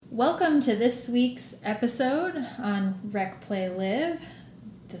Welcome to this week's episode on Rec Play Live.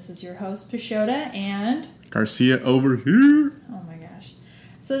 This is your host, Pashota, and Garcia over here. Oh my gosh.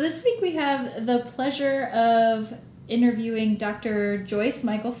 So this week we have the pleasure of interviewing Dr. Joyce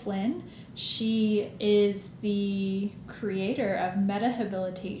Mikal-Flynn. She is the creator of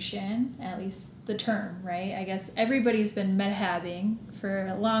metahabilitation, at least the term, right? I guess everybody's been metahabbing for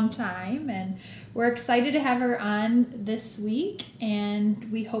a long time, and we're excited to have her on this week,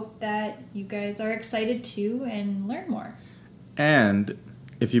 and we hope that you guys are excited too and learn more. And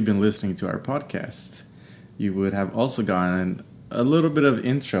if you've been listening to our podcast, you would have also gotten a little bit of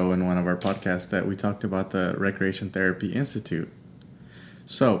intro in one of our podcasts that we talked about the Recreation Therapy Institute.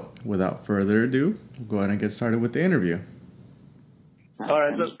 So, without further ado, we'll go ahead and get started with the interview. All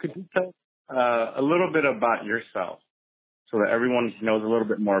right, so could you tell a little bit about yourself so that everyone knows a little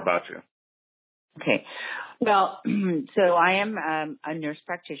bit more about you? Okay. Well, so I am a nurse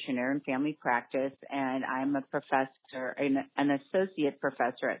practitioner in family practice, and I'm a professor, an associate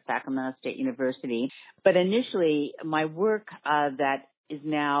professor at Sacramento State University. But initially, my work that is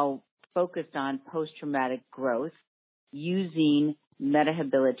now focused on post-traumatic growth using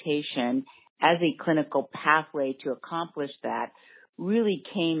metahabilitation as a clinical pathway to accomplish that really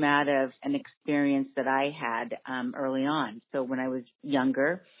came out of an experience that I had early on. So when I was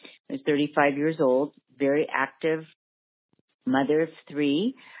younger, I was 35 years old, very active, mother of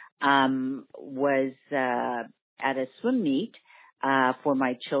three, was at a swim meet for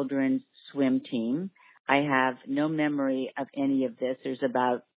my children's swim team. I have no memory of any of this. There's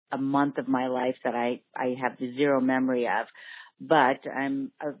about a month of my life that I have zero memory of. But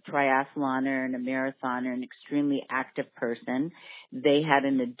I'm a triathloner and a marathoner, an extremely active person. They had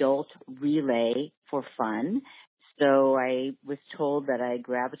an adult relay for fun. So I was told that I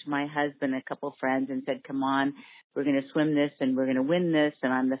grabbed my husband and a couple of friends and said, come on, we're going to swim this and we're going to win this.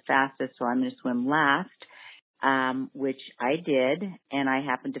 And I'm the fastest, so I'm going to swim last, which I did. And I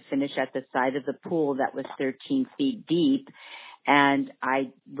happened to finish at the side of the pool that was 13 feet deep. And I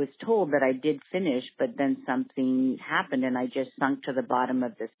was told that I did finish, but then something happened and I just sunk to the bottom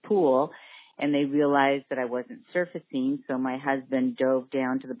of this pool, and they realized that I wasn't surfacing. So my husband dove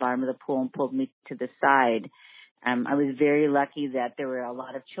down to the bottom of the pool and pulled me to the side. I was very lucky that there were a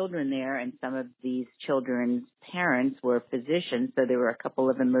lot of children there, and some of these children's parents were physicians. So there were a couple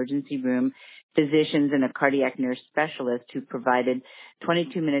of emergency room physicians and a cardiac nurse specialist who provided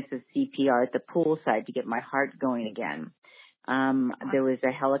 22 minutes of CPR at the poolside to get my heart going again. There was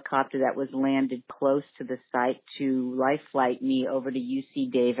a helicopter that was landed close to the site to life flight me over to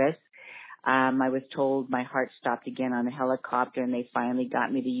UC Davis. I was told my heart stopped again on the helicopter, and they finally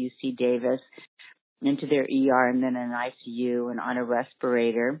got me to UC Davis into their ER and then an ICU and on a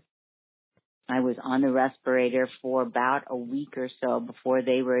respirator. I was on the respirator for about a week or so before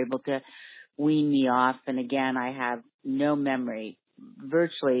they were able to wean me off. And again, I have no memory,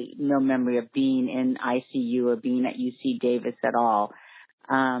 virtually no memory of being in ICU or being at UC Davis at all.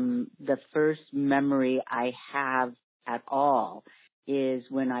 The first memory I have at all is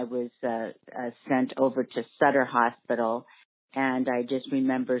when I was sent over to Sutter Hospital, and I just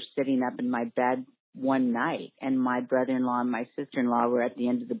remember sitting up in my bed one night, and my brother-in-law and my sister-in-law were at the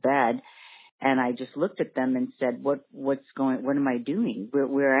end of the bed, and I just looked at them and said, what am I doing?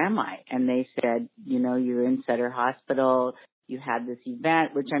 Where am I? And they said, you're in Sutter Hospital. You had this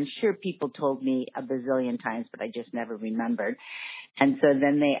event, which I'm sure people told me a bazillion times, but I just never remembered. And so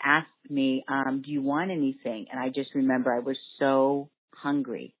then they asked me, do you want anything? And I just remember I was so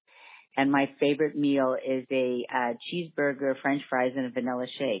hungry. And my favorite meal is a cheeseburger, French fries, and a vanilla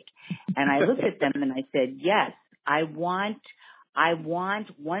shake. And I looked at them and I said, yes, I want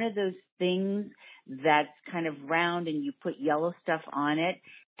one of those things that's kind of round and you put yellow stuff on it.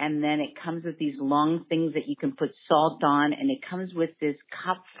 And then it comes with these long things that you can put salt on, and it comes with this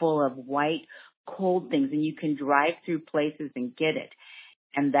cup full of white, cold things, and you can drive through places and get it.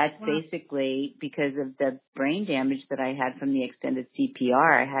 And that's basically because of the brain damage that I had from the extended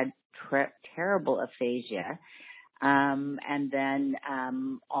CPR. I had terrible aphasia. And then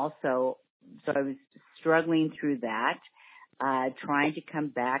also, so I was struggling through that, trying to come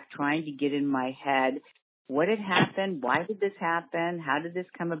back, trying to get in my head what had happened, why did this happen, how did this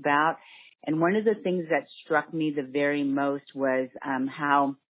come about. And one of the things that struck me the very most was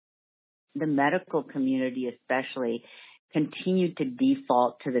how the medical community especially continued to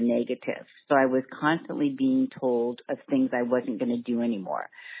default to the negative. So I was constantly being told of things I wasn't going to do anymore.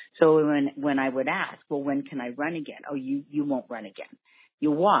 So when I would ask, well, when can I run again? Oh, you won't run again.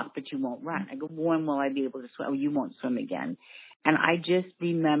 You'll walk, but you won't run. I go, when will I be able to swim? Oh, you won't swim again. And I just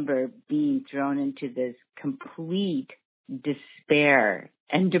remember being thrown into this complete despair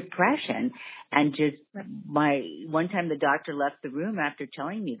and depression. And just one time the doctor left the room after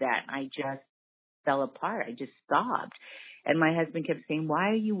telling me that, I just fell apart. I just sobbed. And my husband kept saying, why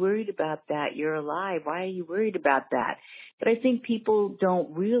are you worried about that? You're alive. Why are you worried about that? But I think people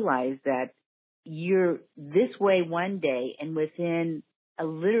don't realize that you're this way one day, and within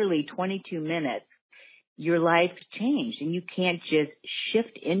literally 22 minutes, your life changed, and you can't just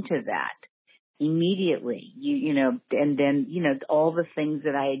shift into that immediately. You know, and then, you know, all the things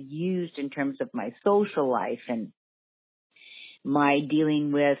that I had used in terms of my social life and my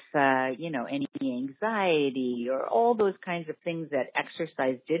dealing with, you know, any anxiety or all those kinds of things that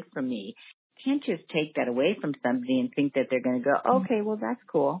exercise did for me, can't just take that away from somebody and think that they're going to go, okay, well, that's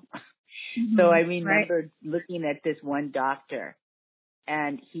cool. Mm-hmm. So I remember looking at this one doctor,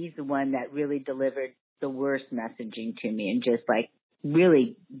 and he's the one that really delivered the worst messaging to me, and just like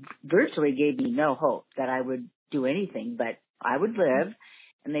really virtually gave me no hope that I would do anything, but I would live.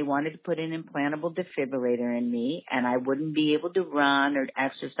 And they wanted to put an implantable defibrillator in me, and I wouldn't be able to run or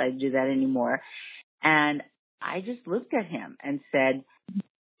exercise, do that anymore. And I just looked at him and said,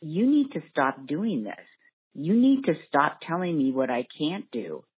 you need to stop doing this. You need to stop telling me what I can't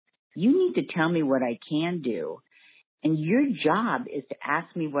do. You need to tell me what I can do. And your job is to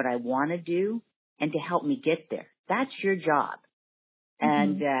ask me what I want to do and to help me get there. That's your job.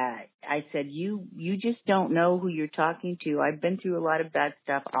 And I said, you just don't know who you're talking to. I've been through a lot of bad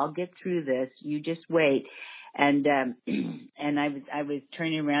stuff. I'll get through this. You just wait. And and I was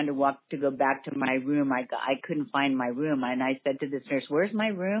turning around to go back to my room. I couldn't find my room, and I said to this nurse, "Where's my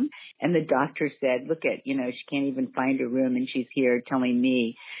room?" And the doctor said, "Look at, you know, she can't even find her room, and she's here telling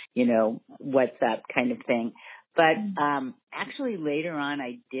me, you know, what's up," kind of thing. But actually, later on,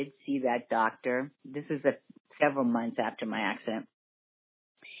 I did see that doctor. This is several months after my accident.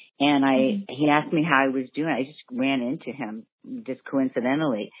 And he asked me how I was doing. I just ran into him just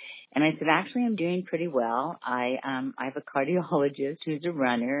coincidentally. And I said, actually, I'm doing pretty well. I have a cardiologist who's a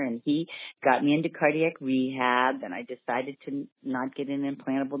runner, and he got me into cardiac rehab, and I decided to not get an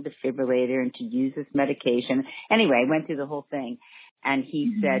implantable defibrillator and to use this medication. Anyway, I went through the whole thing. And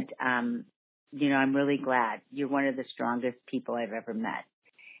he said, you know, I'm really glad. You're one of the strongest people I've ever met.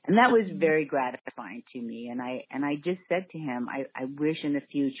 And that was very gratifying to me. And I just said to him, I wish in the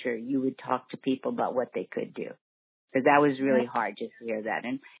future you would talk to people about what they could do. Because that was really hard just to hear that.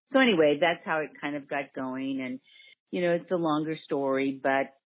 And so anyway, that's how it kind of got going. And, you know, it's a longer story,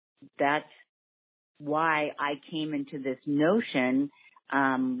 but that's why I came into this notion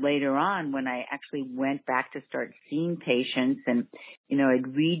later on when I actually went back to start seeing patients. And, you know,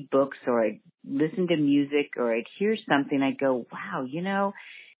 I'd read books or I'd listen to music or I'd hear something. I'd go, wow, you know,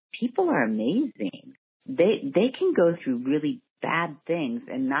 people are amazing. They can go through really bad things,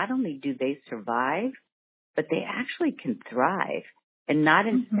 and not only do they survive, but they actually can thrive, and not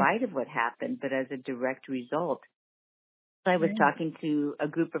in spite of what happened, but as a direct result. I was talking to a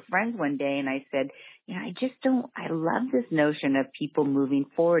group of friends one day, and I said, you know, I love this notion of people moving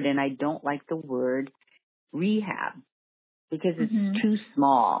forward, and I don't like the word rehab because it's too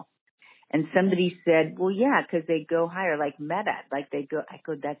small. And somebody said, well, yeah, because they go higher, like meta, like they go, I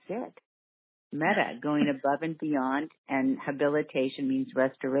go, that's it. Meta, going above and beyond, and habilitation means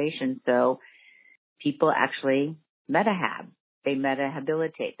restoration. So people actually metahab. They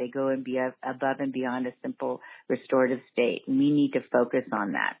metahabilitate. They go and be above and beyond a simple restorative state. And we need to focus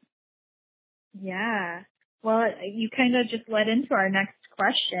on that. Yeah. Well, you kind of just led into our next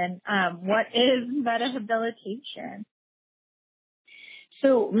question. What is metahabilitation?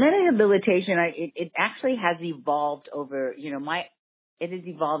 So metahabilitation, it actually has evolved over, you know, it has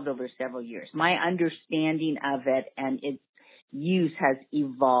evolved over several years. My understanding of it and its use has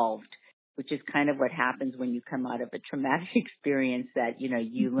evolved, which is kind of what happens when you come out of a traumatic experience that, you know,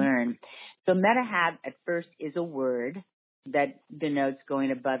 you learn. So metahab at first is a word that denotes going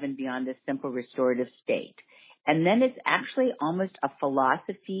above and beyond a simple restorative state. And then it's actually almost a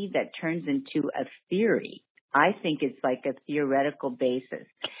philosophy that turns into a theory. I think it's like a theoretical basis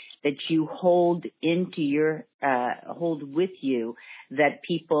that you hold hold with you, that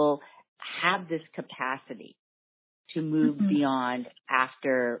people have this capacity to move beyond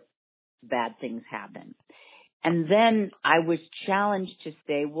after bad things happen. And then I was challenged to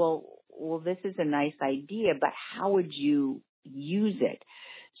say, well, this is a nice idea, but how would you use it?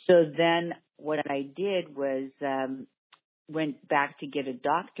 So then what I did was went back to get a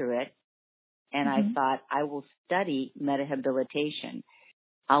doctorate. And I thought, I will study metahabilitation.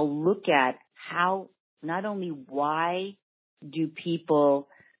 I'll look at how, not only why do people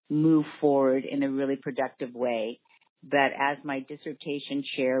move forward in a really productive way, but as my dissertation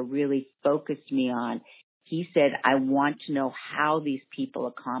chair really focused me on, he said, I want to know how these people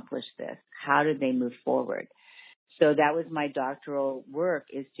accomplish this. How did they move forward? So that was my doctoral work,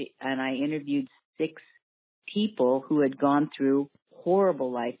 and I interviewed 6 people who had gone through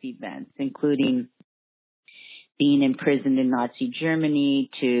horrible life events, including being imprisoned in Nazi Germany,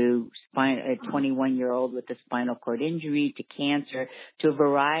 to a 21-year-old with a spinal cord injury, to cancer, to a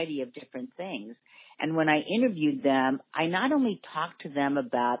variety of different things. And when I interviewed them, I not only talked to them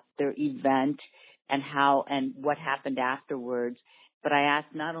about their event and how and what happened afterwards, but I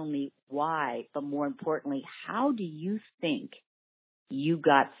asked not only why, but more importantly, how do you think you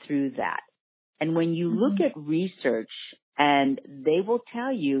got through that? And when you look at research, and they will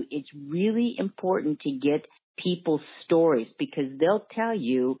tell you it's really important to get people's stories, because they'll tell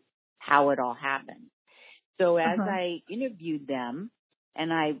you how it all happened. So as I interviewed them,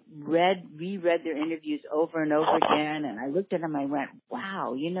 and I reread their interviews over and over again, and I looked at them, I went,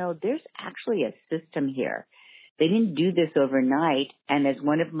 wow, there's actually a system here. They didn't do this overnight. And as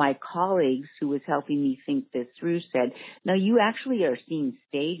one of my colleagues who was helping me think this through said, no, you actually are seeing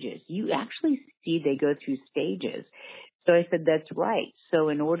stages. You actually see they go through stages. So I said, that's right. So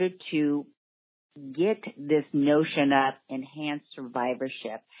in order to get this notion of enhanced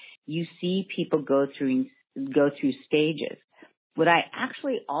survivorship, you see people go through stages. What I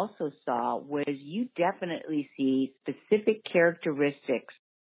actually also saw was you definitely see specific characteristics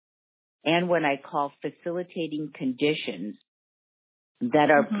and what I call facilitating conditions that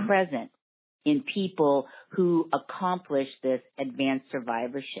are present in people who accomplish this advanced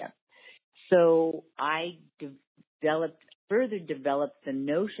survivorship. So I further developed the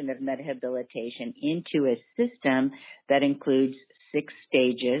notion of metahabilitation into a system that includes 6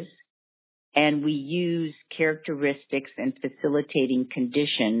 stages, and we use characteristics and facilitating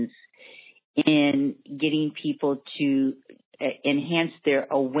conditions in getting people to enhance their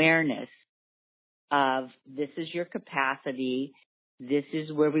awareness of this is your capacity, this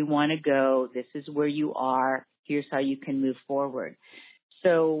is where we want to go, this is where you are, here's how you can move forward.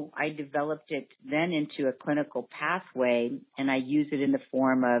 So I developed it then into a clinical pathway, and I use it in the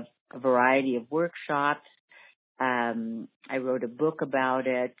form of a variety of workshops. I wrote a book about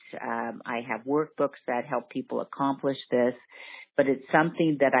it. I have workbooks that help people accomplish this, but it's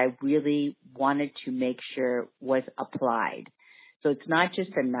something that I really wanted to make sure was applied. So it's not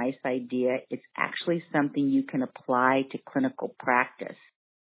just a nice idea. It's actually something you can apply to clinical practice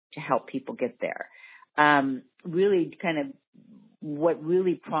to help people get there. Really kind of what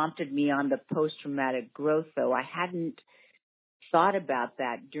really prompted me on the post-traumatic growth, though, I hadn't thought about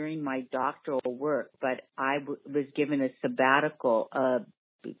that during my doctoral work, but I was given a sabbatical a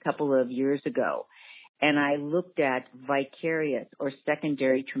couple of years ago, and I looked at vicarious or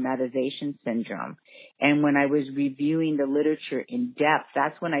secondary traumatization syndrome. And when I was reviewing the literature in depth,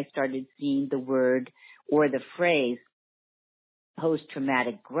 that's when I started seeing the word or the phrase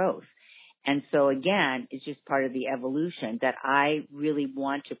post-traumatic growth. And so again, it's just part of the evolution that I really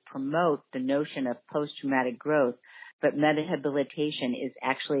want to promote the notion of post-traumatic growth, but metahabilitation is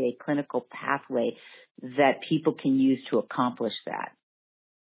actually a clinical pathway that people can use to accomplish that.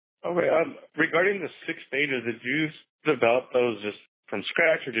 Okay. Regarding the 6 stages, did you develop those just from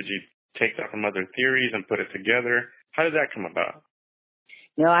scratch, or did you take that from other theories and put it together? How did that come about?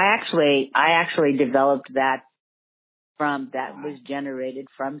 No, I actually developed that was generated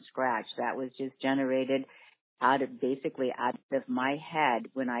from scratch. That was just generated out of my head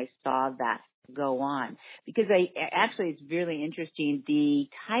when I saw that go on. Because it's really interesting. The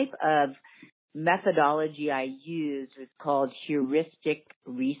type of methodology I use is called heuristic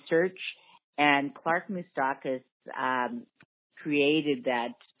research, and Clark Moustakis created that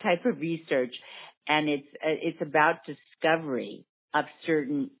type of research, and it's about discovery of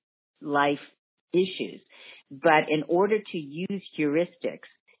certain life issues. But in order to use heuristics,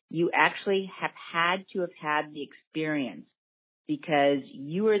 you actually have had to have had the experience, because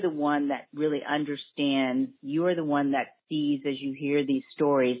you are the one that really understands. You are the one that sees as you hear these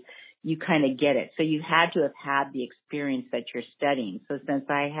stories. You kind of get it. So you had to have had the experience that you're studying. So since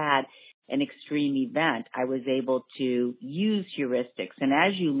I had an extreme event, I was able to use heuristics. And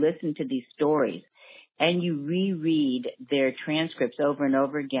as you listen to these stories and you reread their transcripts over and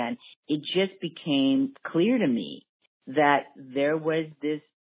over again, it just became clear to me that there was this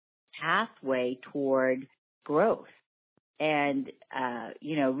pathway toward growth. And,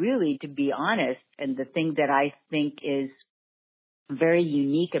 really, to be honest, and the thing that I think is very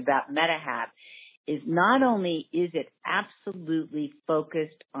unique about MetaHab is not only is it absolutely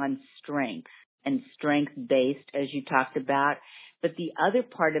focused on strength and strength-based, as you talked about, but the other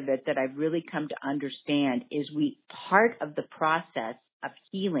part of it that I've really come to understand is part of the process of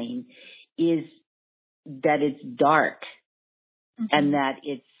healing is that it's dark and that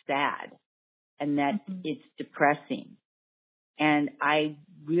it's sad and that it's depressing. And I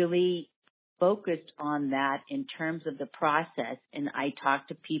really focused on that in terms of the process. And I talked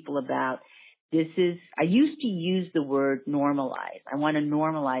to people about I used to use the word normalize. I want to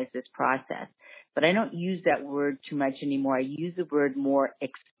normalize this process, but I don't use that word too much anymore. I use the word more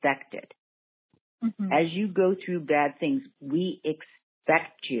expected. As you go through bad things, we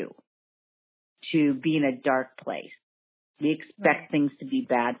expect you to be in a dark place. We expect things to be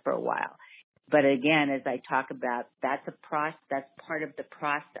bad for a while. But again, as I talk about, that's part of the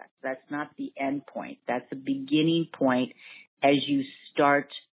process. That's not the end point. That's the beginning point as you start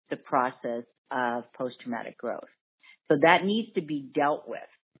the process of post-traumatic growth. So that needs to be dealt with.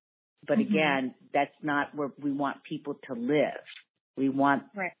 But again, that's not where we want people to live. We want,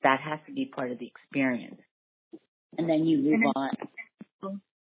 that has to be part of the experience. And then you move on.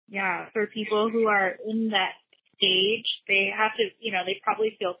 Yeah, for people who are in that stage, they have to, they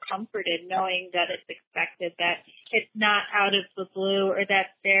probably feel comforted knowing that it's expected, that it's not out of the blue or that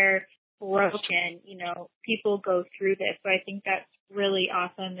they're broken. People go through this. So I think that's really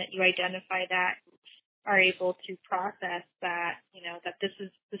awesome that you identify that, are able to process that, that this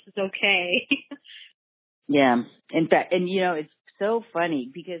is okay. Yeah. In fact, and it's so funny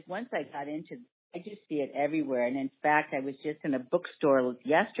because once I got into I just see it everywhere. And in fact, I was just in a bookstore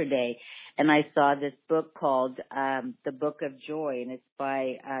yesterday and I saw this book called The Book of Joy, and it's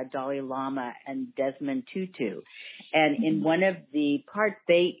by Dalai Lama and Desmond Tutu. And in one of the parts,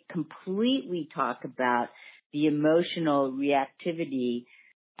 they completely talk about the emotional reactivity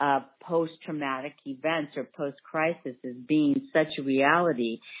of post-traumatic events or post-crisis as being such a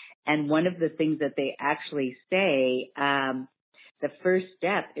reality. And one of the things that they actually say, the first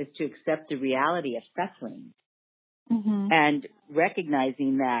step is to accept the reality of suffering and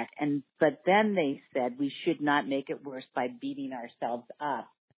recognizing that. But then they said we should not make it worse by beating ourselves up,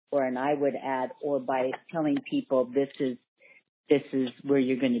 and I would add, or by telling people this is where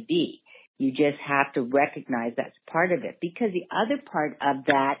you're going to be. You just have to recognize that's part of it, because the other part of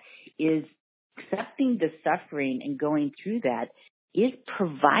that is accepting the suffering and going through that is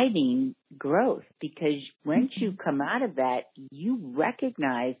providing growth, because once you come out of that, you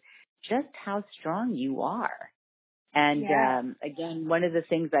recognize just how strong you are. And again, one of the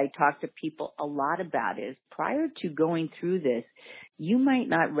things I talk to people a lot about is prior to going through this, you might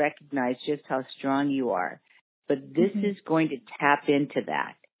not recognize just how strong you are, but this is going to tap into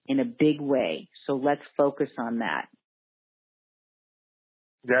that in a big way. So let's focus on that.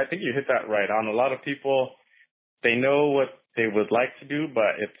 Yeah, I think you hit that right on. A lot of people, they know what they would like to do,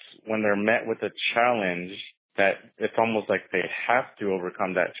 but it's when they're met with a challenge that it's almost like they have to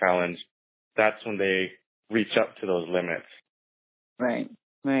overcome that challenge. That's when they reach up to those limits. Right.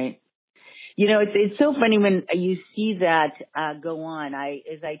 It's so funny when you see that go on.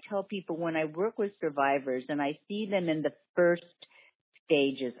 As I tell people, when I work with survivors and I see them in the first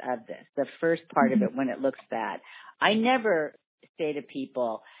stages of this, the first part of it when it looks bad, I never say to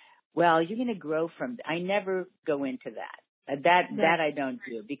people, well, you're going to grow from, I never go into that. That I don't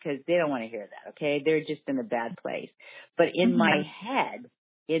do, because they don't want to hear that. Okay. They're just in a bad place. But in my head,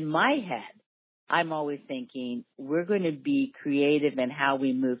 I'm always thinking we're going to be creative in how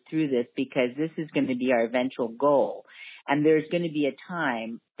we move through this, because this is going to be our eventual goal. And there's going to be a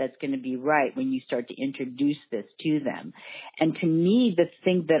time that's going to be right when you start to introduce this to them. And to me, the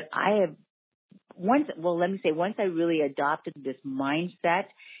thing that I have once I really adopted this mindset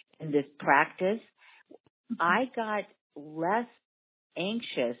and this practice, I got less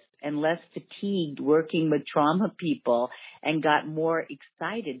anxious and less fatigued working with trauma people and got more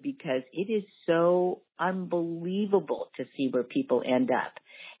excited, because it is so unbelievable to see where people end up.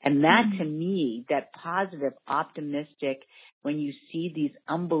 And that to me, that positive, optimistic, when you see these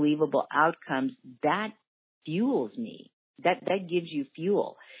unbelievable outcomes, that fuels me. That gives you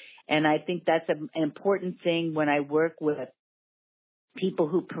fuel. And I think that's an important thing when I work with people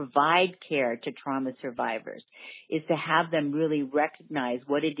who provide care to trauma survivors, is to have them really recognize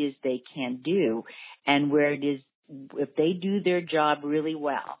what it is they can do, and where it is, if they do their job really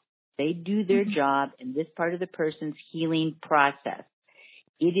well, they do their job in this part of the person's healing process,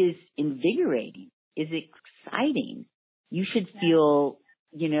 it is invigorating, is exciting. You should feel,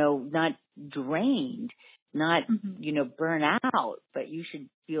 not drained, not, burn out, but you should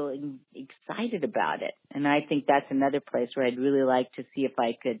feel excited about it. And I think that's another place where I'd really like to see if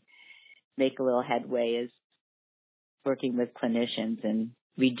I could make a little headway, is working with clinicians and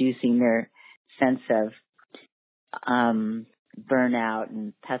reducing their sense of burnout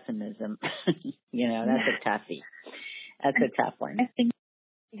and pessimism. That's a toughie. That's a tough one. I think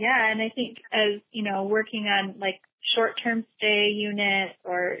Yeah, and I think as, working on like short-term stay units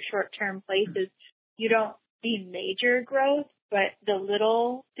or short-term places, you don't see major growth, but the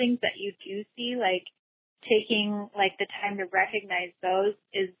little things that you do see, like taking like the time to recognize those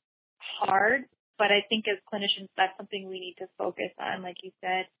is hard. But I think as clinicians, that's something we need to focus on, like you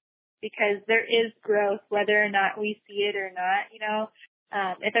said, because there is growth, whether or not we see it or not.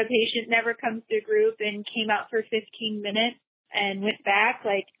 If a patient never comes to group and came out for 15 minutes and went back,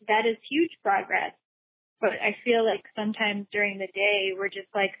 like that is huge progress. But I feel like sometimes during the day, we're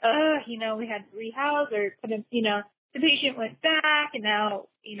just like, we had to rehouse or couldn't, the patient went back and now,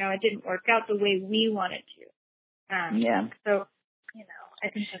 it didn't work out the way we wanted to. So, I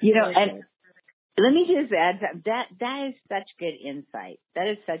think that's really and let me just add that is such good insight. That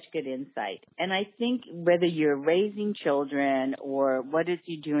is such good insight. And I think whether you're raising children or what is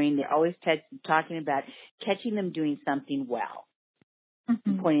you doing, they're always talking about catching them doing something well.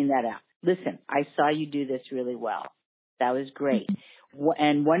 Mm-hmm. Pointing that out. Listen, I saw you do this really well. That was great.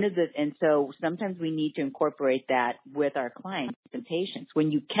 And so sometimes we need to incorporate that with our clients and patients.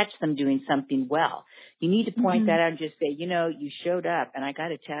 When you catch them doing something well, you need to point that out and just say, you showed up. And I got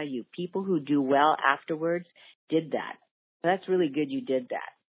to tell you, people who do well afterwards did that. That's really good you did that.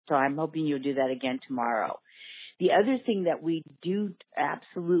 So I'm hoping you'll do that again tomorrow. The other thing that we do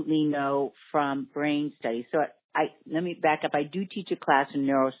absolutely know from brain studies, so let me back up. I do teach a class in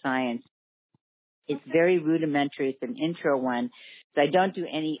neuroscience. It's very rudimentary. It's an intro one. So I don't do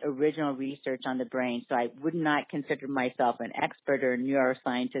any original research on the brain. So I would not consider myself an expert or a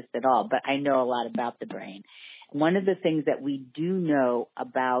neuroscientist at all, but I know a lot about the brain. One of the things that we do know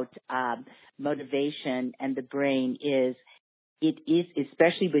about motivation and the brain is it is,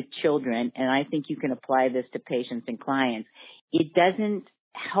 especially with children, and I think you can apply this to patients and clients, it doesn't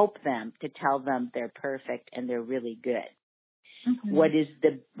help them to tell them they're perfect and they're really good. Mm-hmm.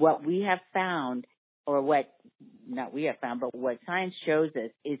 What we have found, or what not we have found, but what science shows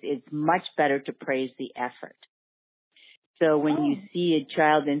us is it's much better to praise the effort. So when you see a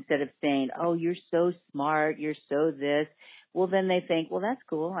child, instead of saying, "Oh, you're so smart, you're so this," well, then they think, "Well, that's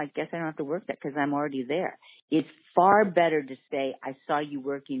cool. I guess I don't have to work that because I'm already there." It's far better to say, "I saw you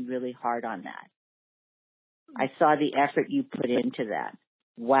working really hard on that. I saw the effort you put into that.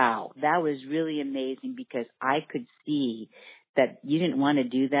 Wow, that was really amazing because I could see that you didn't want to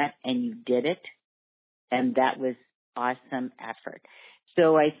do that and you did it. And that was awesome effort."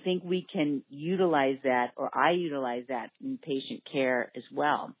 So I think we can utilize that, or I utilize that in patient care as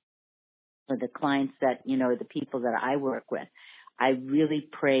well. For the clients that, the people that I work with, I really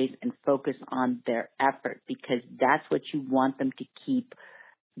praise and focus on their effort because that's what you want them to keep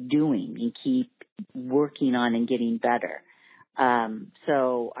doing and keep working on and getting better.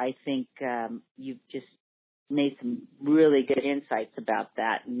 So I think you've just made some really good insights about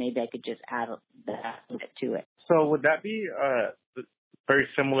that, and maybe I could just add that to it. So would that be very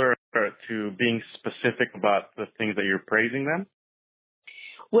similar to being specific about the things that you're praising them?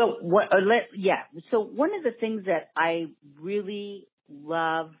 Well, So one of the things that I really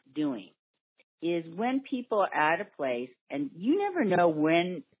love doing is when people are at a place, and you never know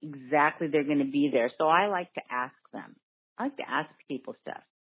when exactly they're going to be there. So I like to ask them. I like to ask people stuff.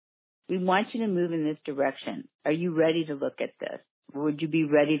 We want you to move in this direction. Are you ready to look at this? Would you be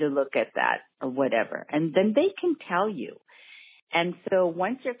ready to look at that or whatever? And then they can tell you. And so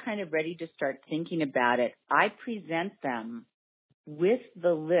once they're kind of ready to start thinking about it, I present them with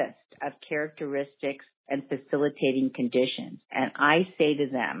the list of characteristics and facilitating conditions. And I say to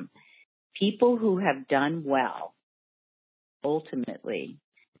them, people who have done well, ultimately,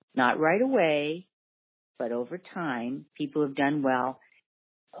 not right away, but over time, people who have done well,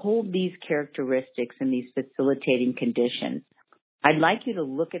 hold these characteristics and these facilitating conditions. I'd like you to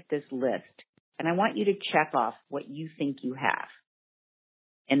look at this list, and I want you to check off what you think you have.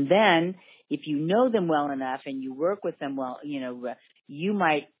 And then, if you know them well enough and you work with them well, you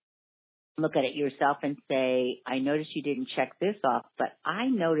might look at it yourself and say, I noticed you didn't check this off, but I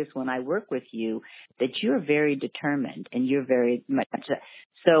notice when I work with you that you're very determined and you're very much.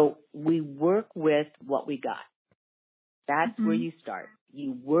 So we work with what we got. That's where you start.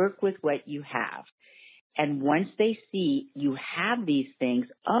 You work with what you have. And once they see you have these things,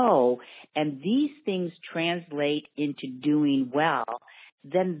 and these things translate into doing well,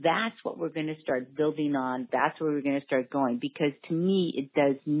 then that's what we're going to start building on. That's where we're going to start going. Because to me, it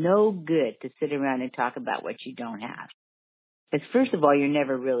does no good to sit around and talk about what you don't have. Because first of all, you're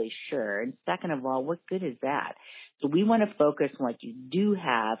never really sure. And second of all, what good is that? So we want to focus on what you do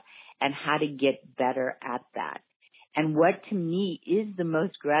have and how to get better at that. And what to me is the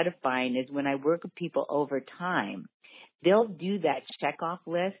most gratifying is when I work with people over time, they'll do that checkoff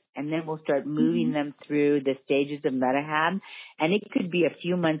list, and then we'll start moving them through the stages of MetaHab. And it could be a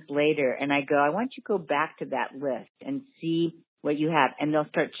few months later, and I go, I want you to go back to that list and see what you have. And they'll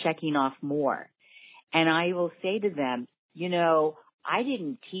start checking off more. And I will say to them, you know, I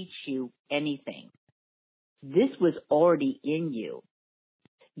didn't teach you anything. This was already in you.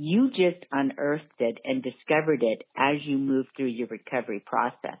 You just unearthed it and discovered it as you moved through your recovery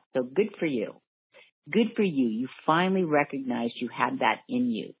process. So good for you. Good for you. You finally recognized you had that in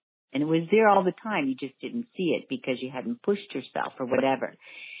you. And it was there all the time. You just didn't see it because you hadn't pushed yourself or whatever.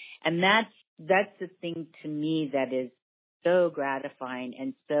 And that's the thing to me that is so gratifying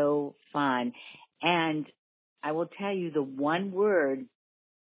and so fun. And I will tell you, the one word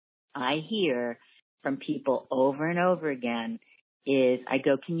I hear from people over and over again is, I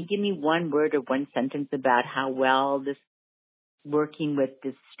go, can you give me one word or one sentence about how well this working with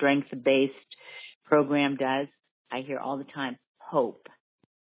this strength-based program does? I hear all the time, hope.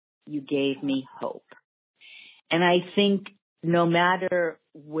 You gave me hope. And I think no matter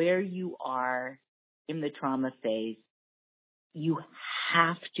where you are in the trauma phase, you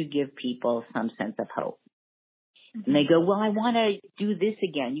have to give people some sense of hope. And they go, well, I want to do this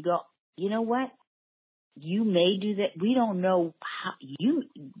again. You go, you know what? You may do that. We don't know how you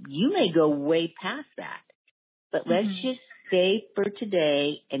may go way past that, but let's just stay for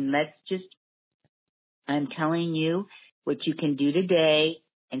today. And I'm telling you what you can do today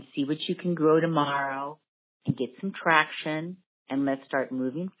and see what you can grow tomorrow and get some traction. And let's start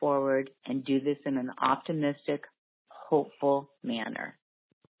moving forward and do this in an optimistic, hopeful manner.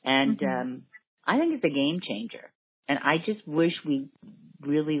 And, I think it's a game changer. And I just wish we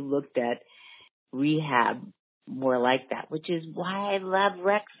really looked at rehab more like that, which is why I love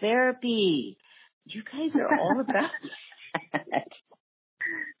rec therapy. You guys are all about that.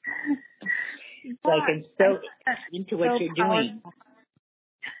 So I can so into what you're doing.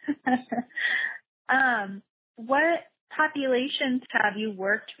 What populations have you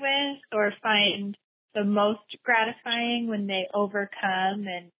worked with or find the most gratifying when they overcome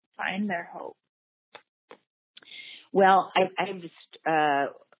and find their hope? Well,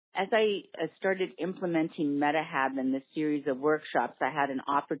 as I started implementing MetaHab in this series of workshops, I had an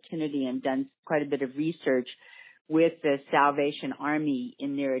opportunity and done quite a bit of research with the Salvation Army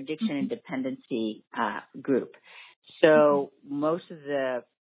in their addiction and dependency group. So most of the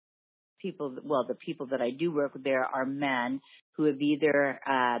people that I do work with there are men who have either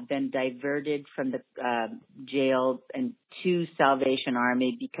been diverted from the jail and to Salvation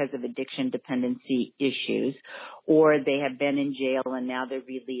Army because of addiction dependency issues, or they have been in jail and now they're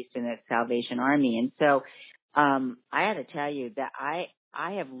released in the Salvation Army. And so I had to tell you that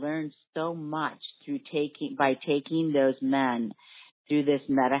I have learned so much by taking those men through this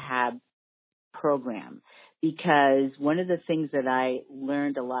MetaHab program. Because one of the things that I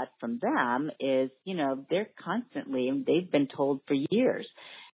learned a lot from them is, you know, they've been told for years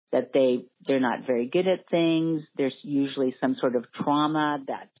that they're not very good at things. There's usually some sort of trauma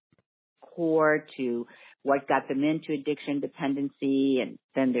that's core to what got them into addiction dependency, and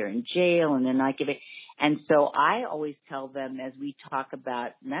then they're in jail and they're not giving. And so I always tell them, as we talk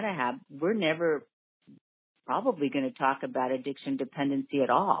about MetaHab, we're never probably going to talk about addiction dependency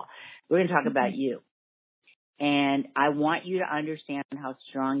at all. We're going to talk about you. And I want you to understand how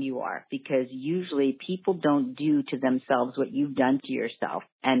strong you are, because usually people don't do to themselves what you've done to yourself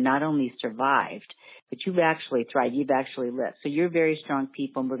and not only survived, but you've actually thrived. You've actually lived. So you're very strong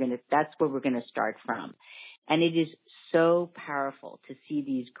people, and that's where we're going to start from. And it is so powerful to see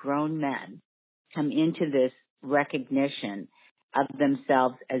these grown men come into this recognition of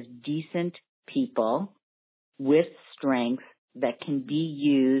themselves as decent people with strength that can be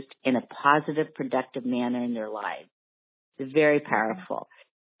used in a positive, productive manner in their lives. It's very powerful.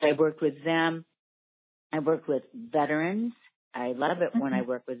 I worked with them. I worked with veterans. I love it when I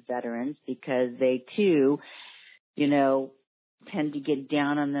work with veterans because they too, you know, tend to get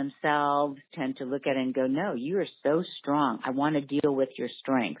down on themselves, tend to look at it and go, no, you are so strong. I want to deal with your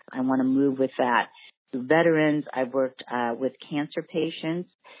strength. I want to move with that. The veterans, I've worked with cancer patients.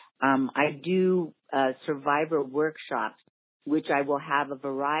 I do survivor workshops, which I will have a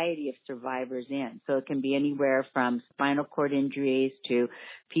variety of survivors in. So it can be anywhere from spinal cord injuries to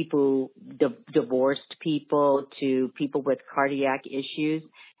people, divorced people, to people with cardiac issues.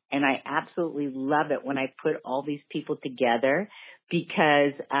 And I absolutely love it when I put all these people together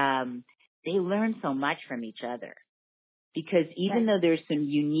because they learn so much from each other. because even though there's some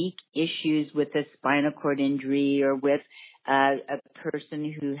unique issues with a spinal cord injury or with a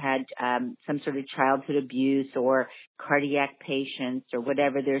person who had some sort of childhood abuse or cardiac patients or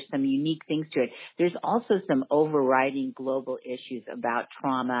whatever, there's some unique things to it. There's also some overriding global issues about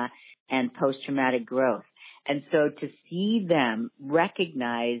trauma and post-traumatic growth. And so to see them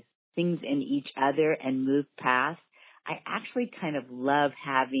recognize things in each other and move past, I actually kind of love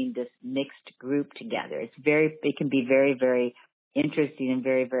having this mixed group together. It can be very, very interesting and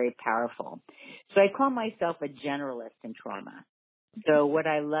very, very powerful. So I call myself a generalist in trauma. So what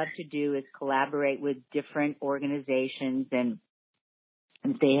I love to do is collaborate with different organizations, and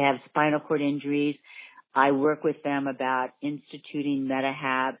if they have spinal cord injuries, I work with them about instituting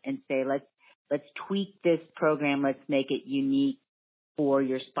MetaHab and say, let's tweak this program. Let's make it unique for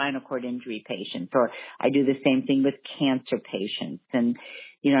your spinal cord injury patients. Or I do the same thing with cancer patients. And,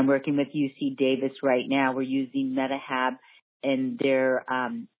 I'm working with UC Davis right now. We're using MetaHab and they're,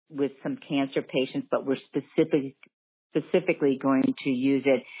 with some cancer patients, but we're specifically going to use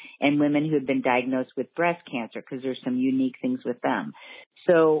it in women who have been diagnosed with breast cancer because there's some unique things with them.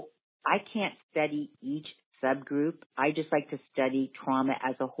 So I can't study each subgroup. I just like to study trauma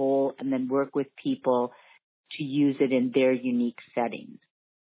as a whole and then work with people to use it in their unique settings.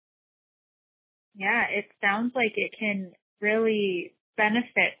 Yeah, it sounds like it can really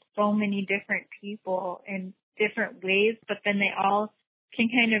benefit so many different people in different ways, but then they all can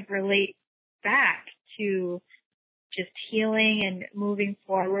kind of relate back to just healing and moving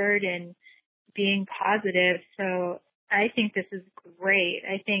forward and being positive. So I think this is great.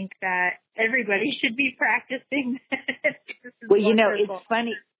 I think that everybody should be practicing this. Well, it's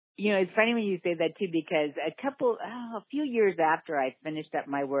funny. It's funny when you say that too, because a few years after I finished up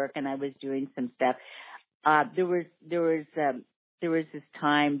my work and I was doing some stuff, there was this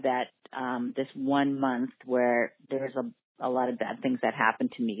time that this 1 month where there was a lot of bad things that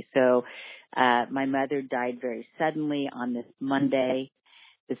happened to me. So my mother died very suddenly on this Monday.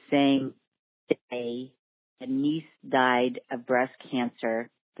 The same day, a niece died of breast cancer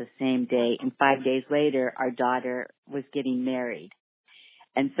the same day, and 5 days later, our daughter was getting married.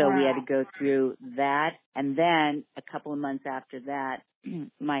 And so we had to go through that. And then a couple of months after that,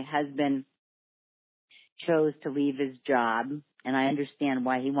 my husband chose to leave his job. And I understand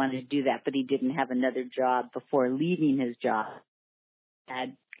why he wanted to do that, but he didn't have another job before leaving his job. I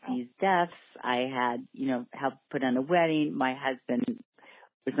had these deaths. I had, helped put on a wedding. My husband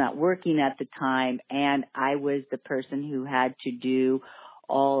was not working at the time. And I was the person who had to do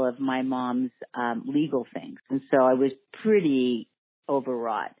all of my mom's legal things. And so I was pretty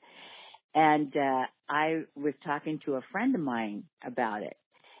overwrought. And I was talking to a friend of mine about it.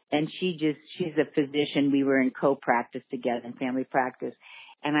 And she's a physician. We were in co-practice together in family practice.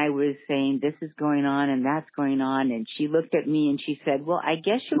 And I was saying, this is going on and that's going on. And she looked at me and she said, well, I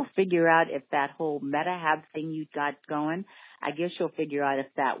guess you'll figure out if that whole MetaHab thing you got going, I guess you'll figure out if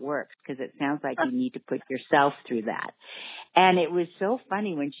that works, because it sounds like you need to put yourself through that. And it was so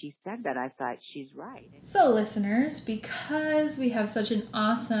funny when she said that. I thought, she's right. So listeners, because we have such an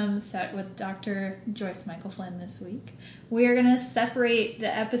awesome set with Dr. Joyce Mikal-Flynn this week, we are going to separate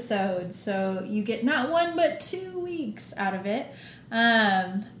the episodes so you get not 1 but 2 weeks out of it.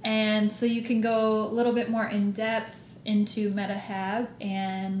 And so you can go a little bit more in depth into MetaHab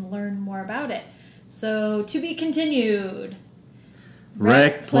and learn more about it. So to be continued.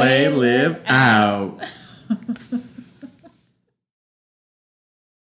 Rec, play, live out.